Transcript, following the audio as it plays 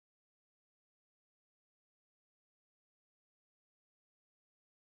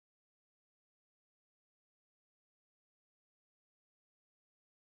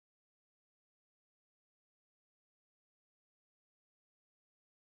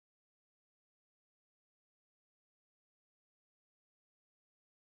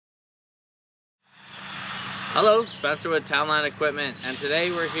Hello, Spencer with Town Line Equipment, and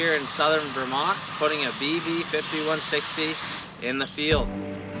today we're here in southern Vermont putting a BV5160 in the field.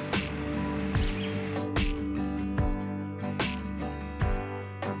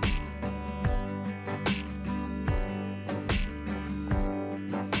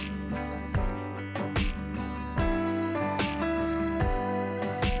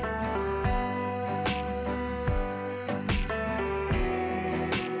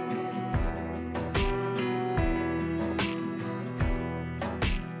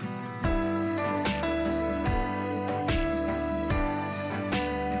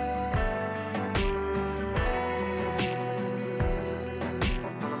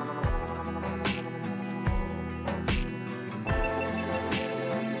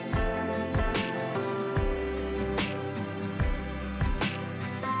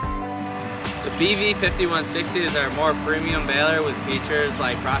 The BV5160 is our more premium baler with features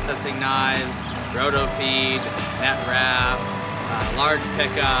like processing knives, roto feed, net wrap, large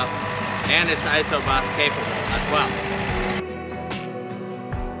pickup, and it's ISO bus capable as well.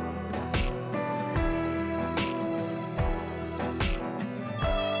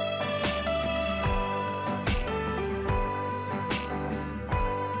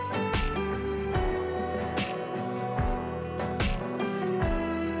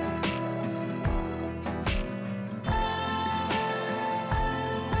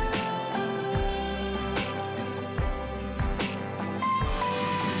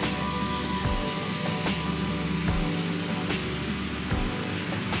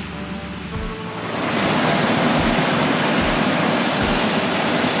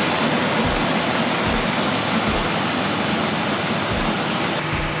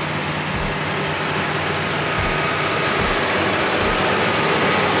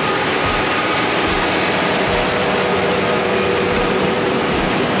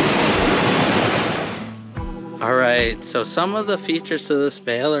 Alright, so some of the features to this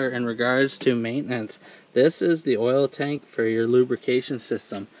baler in regards to maintenance. This is the oil tank for your lubrication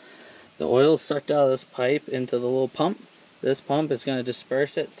system. The oil is sucked out of this pipe into the little pump. This pump is going to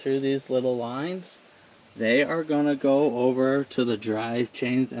disperse it through these little lines. They are going to go over to the drive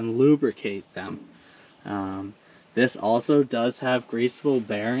chains and lubricate them. This also does have greasable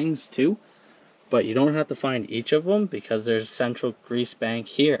bearings too, but you don't have to find each of them because there's a central grease bank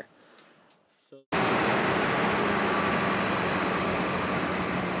here.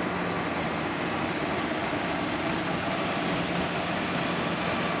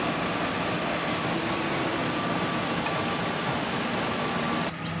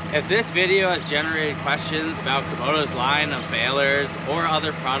 If this video has generated questions about Kubota's line of balers or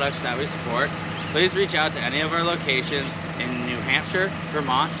other products that we support, please reach out to any of our locations in New Hampshire,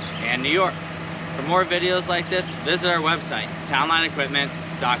 Vermont, and New York. For more videos like this, visit our website,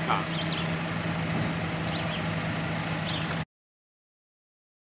 townlineequipment.com.